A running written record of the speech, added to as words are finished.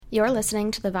You're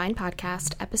listening to the Vine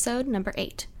Podcast, episode number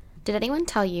 8. Did anyone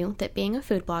tell you that being a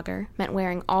food blogger meant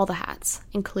wearing all the hats,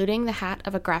 including the hat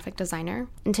of a graphic designer?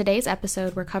 In today's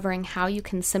episode, we're covering how you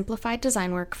can simplify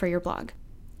design work for your blog.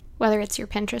 Whether it's your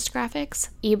Pinterest graphics,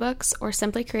 ebooks, or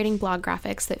simply creating blog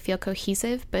graphics that feel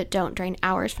cohesive but don't drain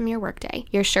hours from your workday,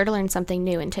 you're sure to learn something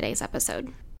new in today's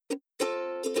episode.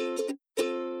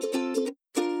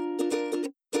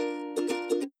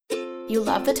 You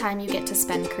love the time you get to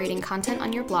spend creating content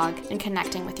on your blog and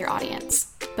connecting with your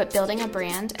audience. But building a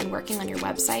brand and working on your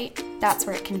website, that's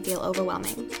where it can feel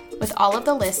overwhelming. With all of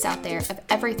the lists out there of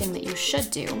everything that you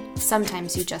should do,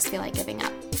 sometimes you just feel like giving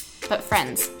up. But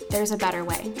friends, there's a better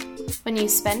way. When you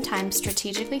spend time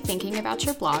strategically thinking about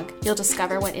your blog, you'll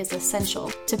discover what is essential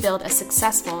to build a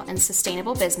successful and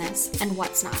sustainable business and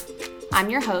what's not. I'm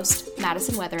your host,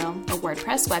 Madison Wetherill, a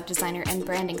WordPress web designer and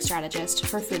branding strategist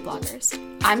for food bloggers.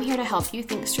 I'm here to help you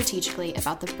think strategically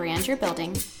about the brand you're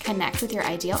building, connect with your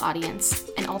ideal audience,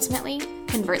 and ultimately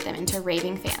convert them into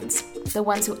raving fans, the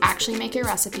ones who actually make your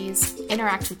recipes,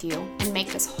 interact with you, and make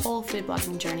this whole food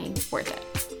blogging journey worth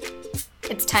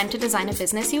it. It's time to design a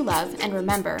business you love and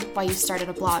remember why you started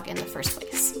a blog in the first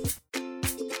place.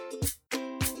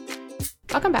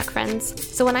 Welcome back,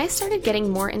 friends. So when I started getting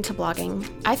more into blogging,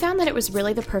 I found that it was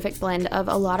really the perfect blend of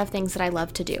a lot of things that I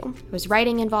love to do. There was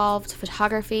writing involved,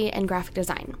 photography, and graphic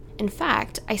design. In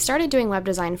fact, I started doing web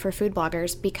design for food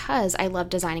bloggers because I love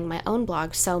designing my own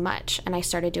blog so much, and I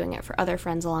started doing it for other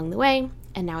friends along the way,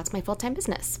 and now it's my full-time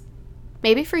business.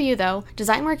 Maybe for you, though,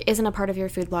 design work isn't a part of your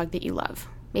food blog that you love.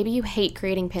 Maybe you hate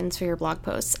creating pins for your blog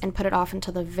posts and put it off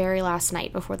until the very last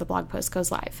night before the blog post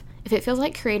goes live. If it feels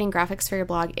like creating graphics for your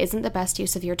blog isn't the best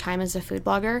use of your time as a food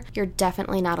blogger, you're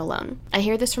definitely not alone. I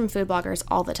hear this from food bloggers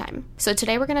all the time. So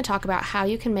today we're going to talk about how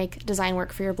you can make design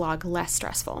work for your blog less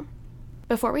stressful.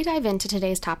 Before we dive into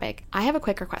today's topic, I have a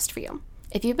quick request for you.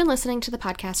 If you've been listening to the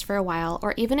podcast for a while,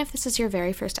 or even if this is your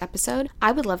very first episode,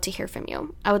 I would love to hear from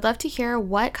you. I would love to hear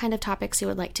what kind of topics you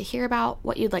would like to hear about,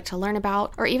 what you'd like to learn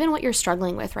about, or even what you're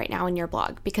struggling with right now in your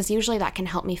blog, because usually that can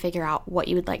help me figure out what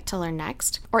you would like to learn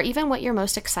next, or even what you're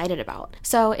most excited about.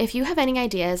 So if you have any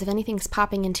ideas, if anything's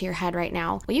popping into your head right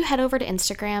now, will you head over to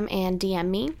Instagram and DM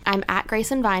me? I'm at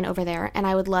Grace and Vine over there, and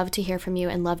I would love to hear from you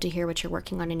and love to hear what you're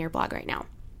working on in your blog right now.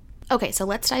 Okay, so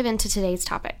let's dive into today's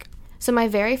topic. So my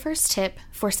very first tip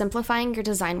for simplifying your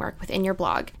design work within your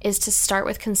blog is to start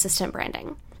with consistent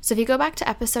branding. So if you go back to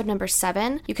episode number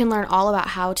 7, you can learn all about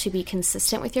how to be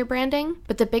consistent with your branding,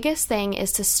 but the biggest thing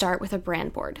is to start with a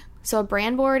brand board. So a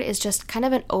brand board is just kind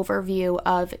of an overview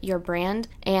of your brand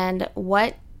and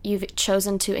what you've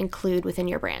chosen to include within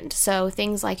your brand. So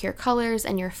things like your colors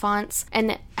and your fonts,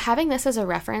 and having this as a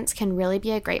reference can really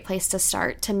be a great place to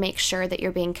start to make sure that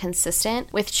you're being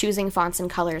consistent with choosing fonts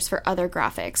and colors for other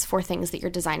graphics for things that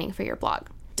you're designing for your blog.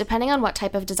 Depending on what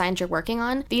type of designs you're working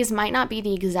on, these might not be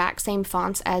the exact same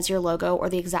fonts as your logo or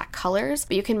the exact colors,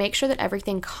 but you can make sure that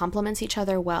everything complements each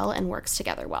other well and works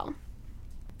together well.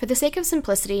 For the sake of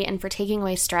simplicity and for taking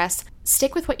away stress,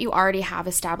 stick with what you already have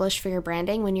established for your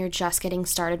branding when you're just getting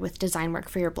started with design work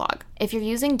for your blog. If you're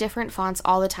using different fonts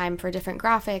all the time for different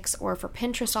graphics or for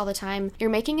Pinterest all the time, you're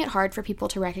making it hard for people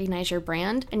to recognize your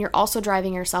brand, and you're also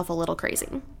driving yourself a little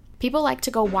crazy. People like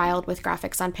to go wild with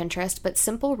graphics on Pinterest, but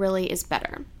simple really is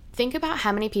better. Think about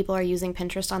how many people are using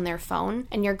Pinterest on their phone,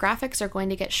 and your graphics are going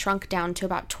to get shrunk down to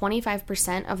about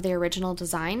 25% of the original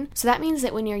design. So that means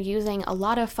that when you're using a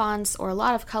lot of fonts or a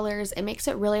lot of colors, it makes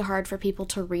it really hard for people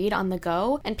to read on the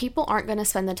go, and people aren't going to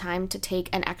spend the time to take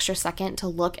an extra second to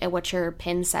look at what your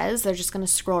pin says. They're just going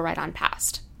to scroll right on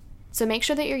past. So make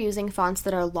sure that you're using fonts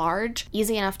that are large,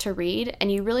 easy enough to read, and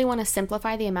you really want to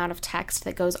simplify the amount of text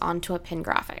that goes onto a pin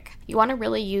graphic. You want to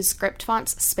really use script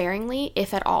fonts sparingly,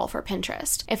 if at all, for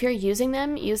Pinterest. If you're using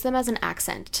them, use them as an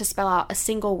accent to spell out a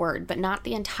single word, but not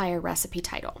the entire recipe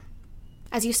title.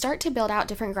 As you start to build out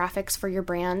different graphics for your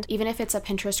brand, even if it's a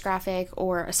Pinterest graphic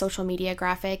or a social media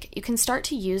graphic, you can start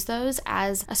to use those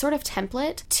as a sort of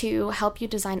template to help you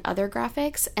design other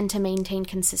graphics and to maintain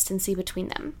consistency between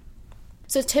them.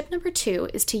 So tip number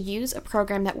 2 is to use a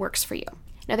program that works for you.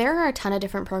 Now, there are a ton of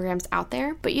different programs out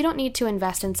there, but you don't need to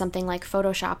invest in something like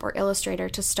Photoshop or Illustrator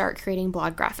to start creating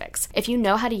blog graphics. If you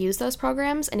know how to use those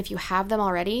programs, and if you have them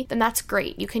already, then that's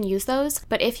great. You can use those.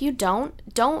 But if you don't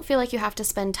feel like you have to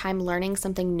spend time learning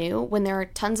something new when there are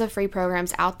tons of free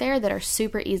programs out there that are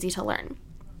super easy to learn.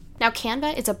 Now,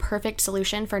 Canva is a perfect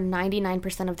solution for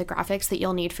 99% of the graphics that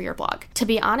you'll need for your blog. To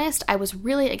be honest, I was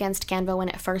really against Canva when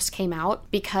it first came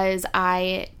out because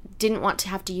I didn't want to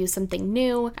have to use something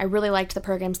new. I really liked the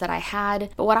programs that I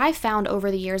had. But what I found over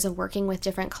the years of working with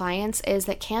different clients is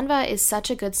that Canva is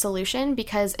such a good solution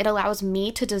because it allows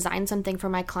me to design something for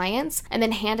my clients and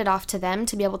then hand it off to them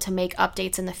to be able to make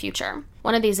updates in the future.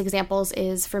 One of these examples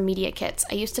is for media kits.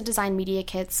 I used to design media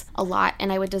kits a lot,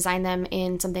 and I would design them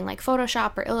in something like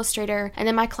Photoshop or Illustrator, and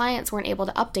then my clients weren't able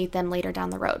to update them later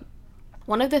down the road.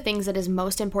 One of the things that is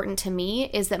most important to me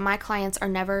is that my clients are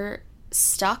never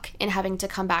stuck in having to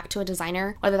come back to a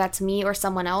designer, whether that's me or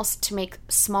someone else, to make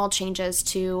small changes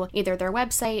to either their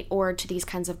website or to these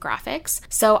kinds of graphics.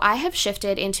 So I have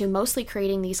shifted into mostly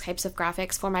creating these types of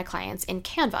graphics for my clients in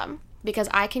Canva because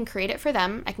I can create it for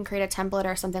them. I can create a template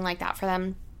or something like that for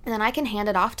them. And then I can hand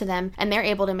it off to them and they're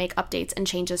able to make updates and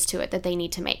changes to it that they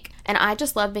need to make. And I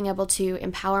just love being able to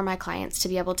empower my clients to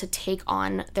be able to take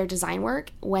on their design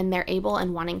work when they're able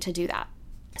and wanting to do that.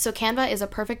 So Canva is a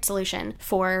perfect solution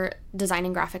for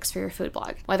designing graphics for your food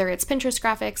blog. Whether it's Pinterest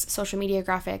graphics, social media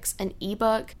graphics, an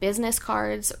ebook, business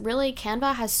cards, really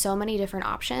Canva has so many different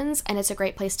options and it's a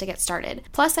great place to get started.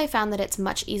 Plus I found that it's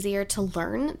much easier to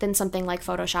learn than something like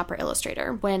Photoshop or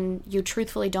Illustrator when you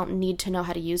truthfully don't need to know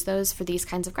how to use those for these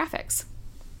kinds of graphics.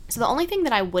 So the only thing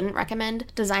that I wouldn't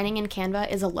recommend designing in Canva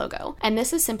is a logo. And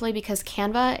this is simply because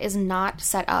Canva is not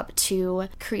set up to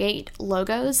create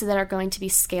logos that are going to be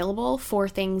scalable for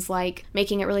things like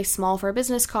making it really small for a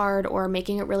business card or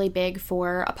making it really big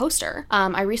for a poster.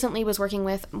 I recently was working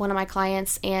with one of my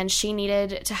clients and she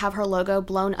needed to have her logo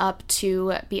blown up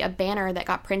to be a banner that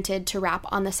got printed to wrap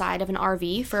on the side of an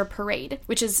RV for a parade,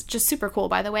 which is just super cool,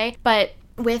 by the way. But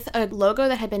with a logo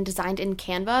that had been designed in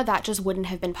Canva, that just wouldn't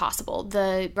have been possible.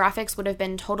 The graphics would have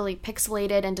been totally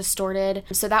pixelated and distorted.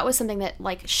 So that was something that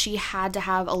she had to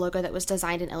have a logo that was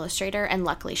designed in Illustrator, and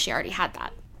luckily she already had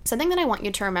that. Something that I want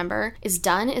you to remember is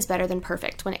done is better than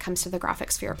perfect when it comes to the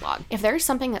graphics for your blog. If there's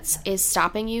something that is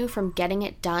stopping you from getting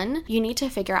it done, you need to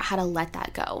figure out how to let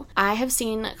that go. I have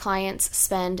seen clients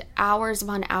spend hours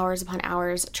upon hours upon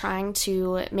hours trying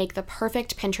to make the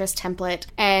perfect Pinterest template,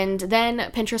 and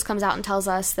then Pinterest comes out and tells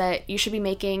us that you should be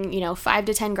making, 5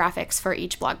 to 10 graphics for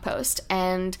each blog post.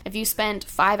 And if you spent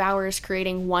 5 hours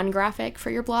creating one graphic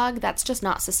for your blog, that's just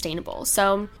not sustainable.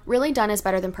 So really done is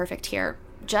better than perfect here.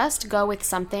 Just go with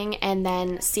something and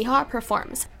then see how it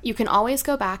performs. You can always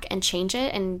go back and change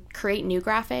it and create new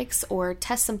graphics or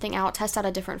test something out, test out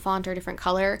a different font or different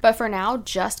color. But for now,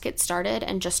 just get started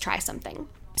and just try something.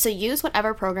 So use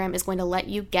whatever program is going to let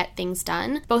you get things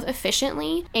done, both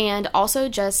efficiently and also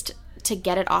just to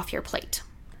get it off your plate.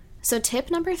 So tip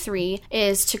number 3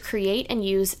 is to create and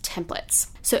use templates.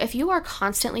 So if you are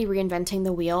constantly reinventing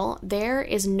the wheel, there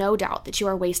is no doubt that you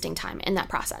are wasting time in that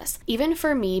process. Even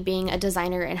for me, being a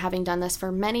designer and having done this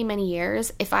for many, many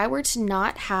years, if I were to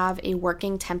not have a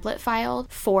working template file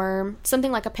for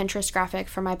something like a Pinterest graphic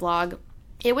for my blog,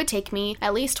 it would take me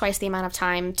at least twice the amount of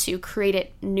time to create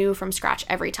it new from scratch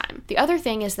every time. The other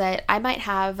thing is that I might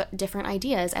have different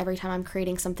ideas every time I'm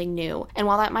creating something new. And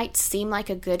while that might seem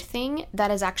like a good thing, that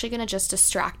is actually going to just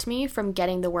distract me from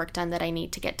getting the work done that I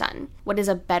need to get done. What is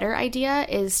a better idea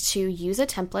is to use a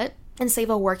template and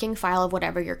save a working file of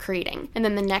whatever you're creating. And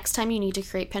then the next time you need to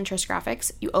create Pinterest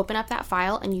graphics, you open up that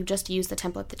file and you just use the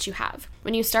template that you have.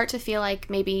 When you start to feel like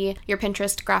maybe your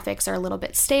Pinterest graphics are a little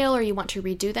bit stale or you want to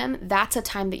redo them, that's a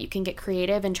time that you can get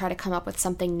creative and try to come up with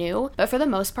something new. But for the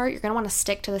most part, you're going to want to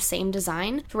stick to the same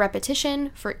design for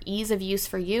repetition, for ease of use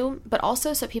for you, but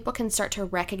also so people can start to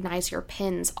recognize your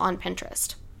pins on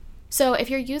Pinterest. So if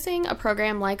you're using a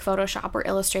program like Photoshop or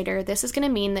Illustrator, this is going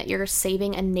to mean that you're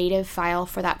saving a native file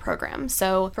for that program.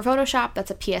 So for Photoshop, that's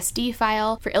a PSD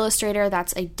file. For Illustrator,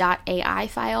 that's a .ai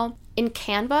file. In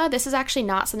Canva, this is actually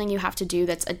not something you have to do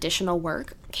that's additional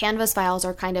work. Canva's files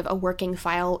are kind of a working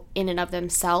file in and of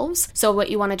themselves. So what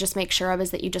you want to just make sure of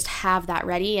is that you just have that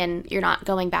ready and you're not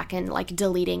going back and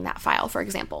deleting that file, for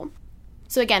example.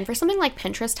 So again, for something like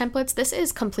Pinterest templates, this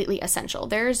is completely essential.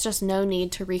 There's just no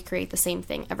need to recreate the same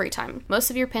thing every time. Most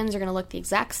of your pins are going to look the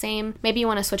exact same. Maybe you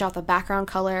want to switch out the background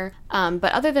color.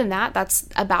 But other than that, that's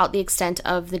about the extent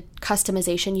of the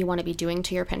customization you want to be doing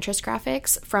to your Pinterest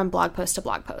graphics from blog post to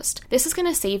blog post. This is going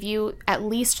to save you at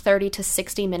least 30 to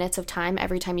 60 minutes of time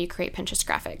every time you create Pinterest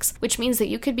graphics, which means that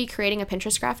you could be creating a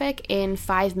Pinterest graphic in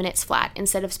 5 minutes flat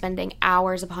instead of spending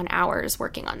hours upon hours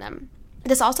working on them.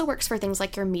 This also works for things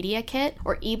like your media kit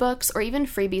or ebooks or even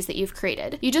freebies that you've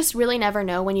created. You just really never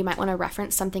know when you might want to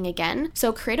reference something again.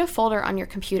 So create a folder on your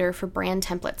computer for brand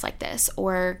templates like this,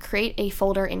 or create a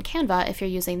folder in Canva if you're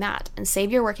using that, and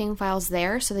save your working files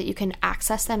there so that you can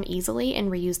access them easily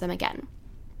and reuse them again.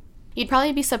 You'd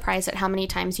probably be surprised at how many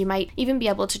times you might even be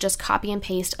able to just copy and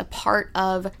paste a part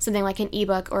of something like an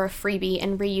ebook or a freebie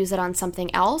and reuse it on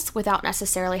something else without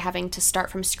necessarily having to start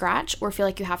from scratch or feel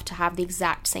like you have to have the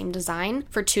exact same design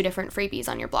for 2 different freebies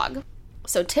on your blog.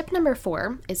 So tip number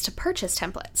 4 is to purchase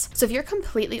templates. So if you're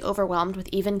completely overwhelmed with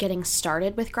even getting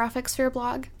started with graphics for your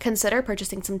blog, consider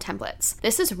purchasing some templates.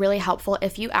 This is really helpful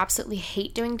if you absolutely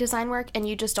hate doing design work and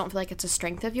you just don't feel like it's a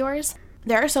strength of yours.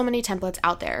 There are so many templates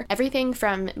out there, everything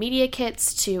from media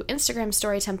kits to Instagram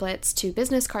story templates to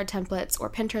business card templates or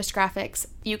Pinterest graphics.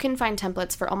 You can find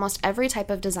templates for almost every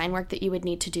type of design work that you would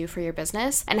need to do for your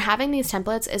business. And having these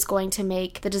templates is going to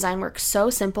make the design work so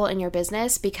simple in your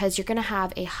business because you're going to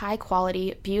have a high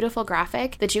quality, beautiful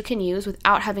graphic that you can use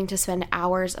without having to spend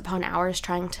hours upon hours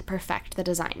trying to perfect the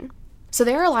design. So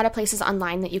there are a lot of places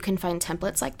online that you can find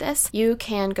templates like this. You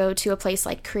can go to a place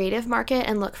like Creative Market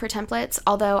and look for templates,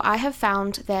 although I have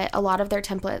found that a lot of their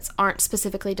templates aren't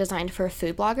specifically designed for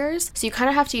food bloggers, so you kind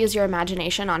of have to use your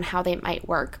imagination on how they might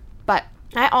work. But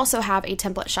I also have a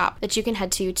template shop that you can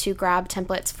head to grab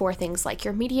templates for things like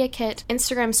your media kit,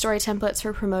 Instagram story templates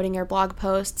for promoting your blog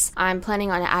posts. I'm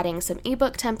planning on adding some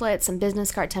ebook templates, some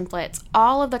business card templates,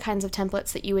 all of the kinds of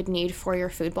templates that you would need for your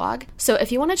food blog. So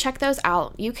if you want to check those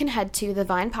out, you can head to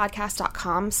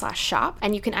thevinepodcast.com/shop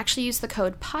and you can actually use the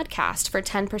code podcast for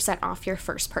 10% off your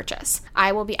first purchase.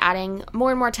 I will be adding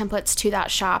more and more templates to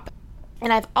that shop.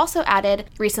 And I've also added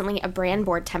recently a brand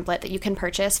board template that you can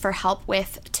purchase for help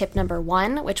with tip number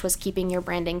 1, which was keeping your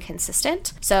branding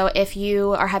consistent. So if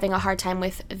you are having a hard time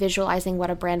with visualizing what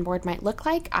a brand board might look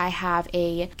like, I have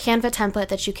a Canva template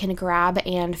that you can grab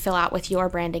and fill out with your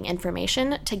branding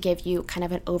information to give you kind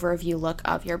of an overview look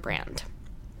of your brand.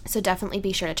 So definitely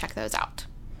be sure to check those out.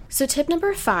 So tip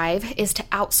number 5 is to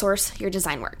outsource your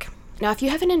design work. Now, if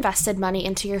you haven't invested money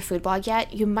into your food blog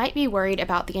yet, you might be worried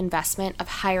about the investment of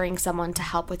hiring someone to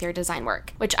help with your design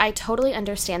work, which I totally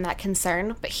understand that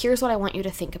concern, but here's what I want you to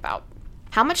think about.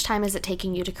 How much time is it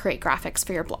taking you to create graphics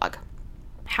for your blog?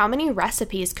 How many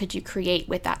recipes could you create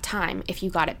with that time if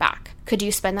you got it back? Could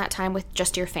you spend that time with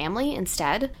just your family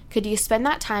instead? Could you spend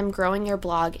that time growing your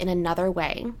blog in another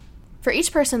way? For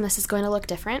each person, this is going to look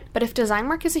different, but if design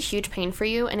work is a huge pain for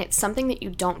you and it's something that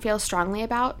you don't feel strongly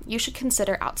about, you should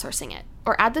consider outsourcing it,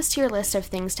 or add this to your list of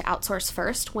things to outsource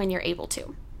first when you're able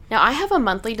to. Now, I have a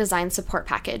monthly design support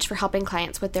package for helping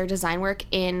clients with their design work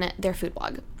in their food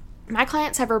blog. My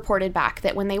clients have reported back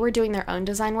that when they were doing their own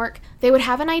design work, they would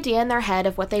have an idea in their head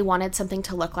of what they wanted something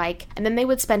to look like, and then they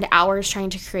would spend hours trying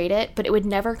to create it, but it would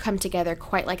never come together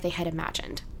quite like they had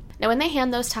imagined. Now, when they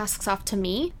hand those tasks off to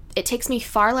me, it takes me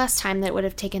far less time than it would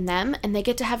have taken them, and they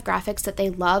get to have graphics that they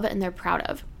love and they're proud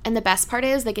of. And the best part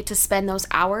is they get to spend those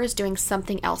hours doing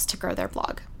something else to grow their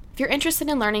blog. If you're interested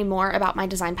in learning more about my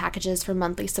design packages for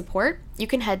monthly support, you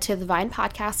can head to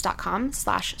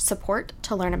thevinepodcast.com/support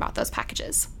to learn about those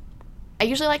packages. I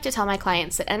usually like to tell my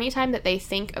clients that anytime that they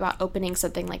think about opening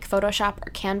something like Photoshop or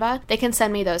Canva, they can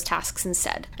send me those tasks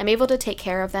instead. I'm able to take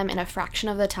care of them in a fraction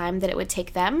of the time that it would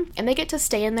take them, and they get to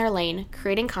stay in their lane,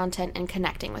 creating content and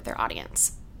connecting with their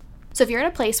audience. So if you're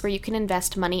at a place where you can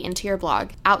invest money into your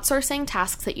blog, outsourcing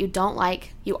tasks that you don't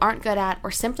like, you aren't good at,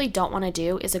 or simply don't want to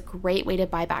do is a great way to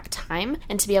buy back time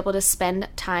and to be able to spend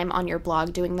time on your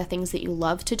blog doing the things that you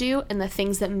love to do and the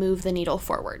things that move the needle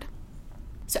forward.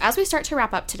 So as we start to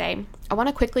wrap up today, I want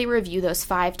to quickly review those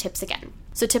 5 tips again.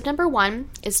 So tip number 1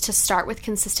 is to start with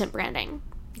consistent branding.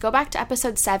 Go back to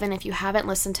episode 7 if you haven't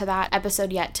listened to that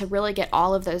episode yet to really get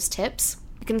all of those tips.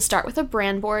 You can start with a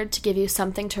brand board to give you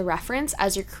something to reference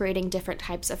as you're creating different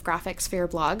types of graphics for your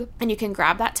blog. And you can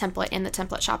grab that template in the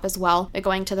template shop as well by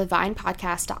going to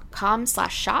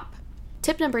thevinepodcast.com/shop.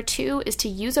 Tip number 2 is to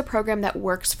use a program that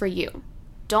works for you.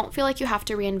 Don't feel like you have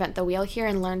to reinvent the wheel here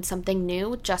and learn something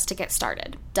new just to get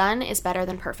started. Done is better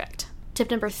than perfect. Tip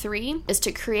number 3 is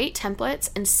to create templates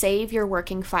and save your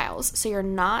working files so you're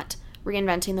not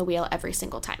reinventing the wheel every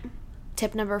single time.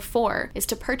 Tip number 4 is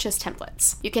to purchase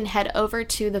templates. You can head over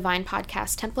to the Vine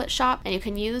Podcast template shop and you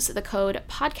can use the code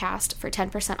podcast for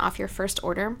 10% off your first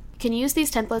order. You can use these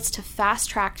templates to fast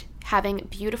track having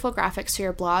beautiful graphics to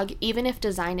your blog, even if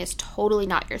design is totally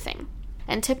not your thing.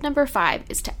 And tip number 5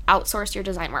 is to outsource your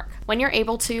design work. When you're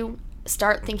able to,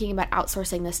 start thinking about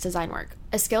outsourcing this design work.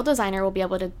 A skilled designer will be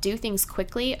able to do things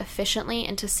quickly, efficiently,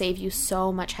 and to save you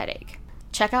so much headache.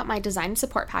 Check out my design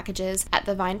support packages at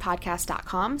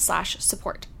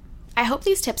thevinepodcast.com/support. I hope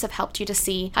these tips have helped you to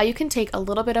see how you can take a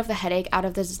little bit of the headache out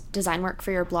of the design work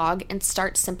for your blog and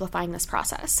start simplifying this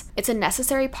process. It's a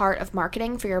necessary part of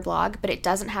marketing for your blog, but it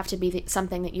doesn't have to be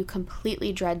something that you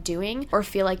completely dread doing or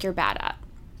feel like you're bad at.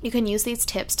 You can use these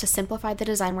tips to simplify the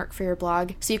design work for your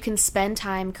blog so you can spend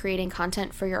time creating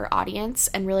content for your audience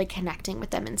and really connecting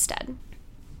with them instead.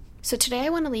 So today I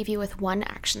want to leave you with one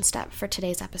action step for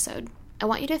today's episode. I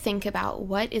want you to think about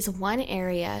what is one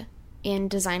area in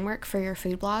design work for your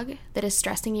food blog that is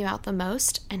stressing you out the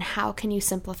most, and how can you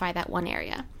simplify that one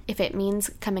area? If it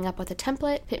means coming up with a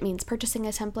template, if it means purchasing a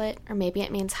template, or maybe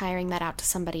it means hiring that out to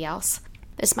somebody else.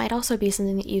 This might also be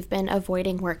something that you've been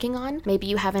avoiding working on. Maybe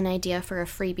you have an idea for a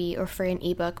freebie or for an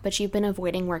ebook, but you've been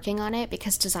avoiding working on it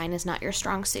because design is not your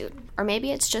strong suit. Or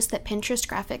maybe it's just that Pinterest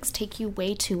graphics take you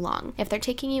way too long. If they're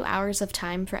taking you hours of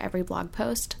time for every blog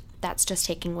post, that's just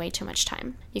taking way too much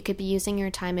time. You could be using your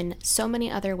time in so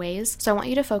many other ways, so I want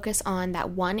you to focus on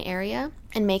that one area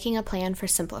and making a plan for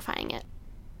simplifying it.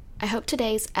 I hope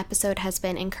today's episode has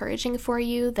been encouraging for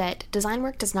you that design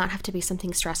work does not have to be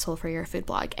something stressful for your food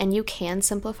blog, and you can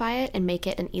simplify it and make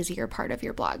it an easier part of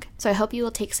your blog. So I hope you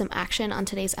will take some action on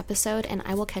today's episode, and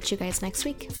I will catch you guys next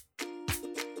week.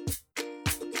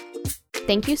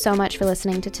 Thank you so much for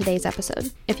listening to today's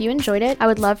episode. If you enjoyed it, I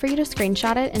would love for you to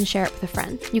screenshot it and share it with a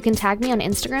friend. You can tag me on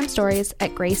Instagram stories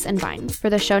at Grace and Vine.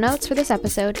 For the show notes for this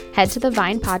episode, head to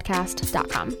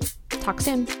thevinepodcast.com. Talk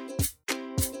soon.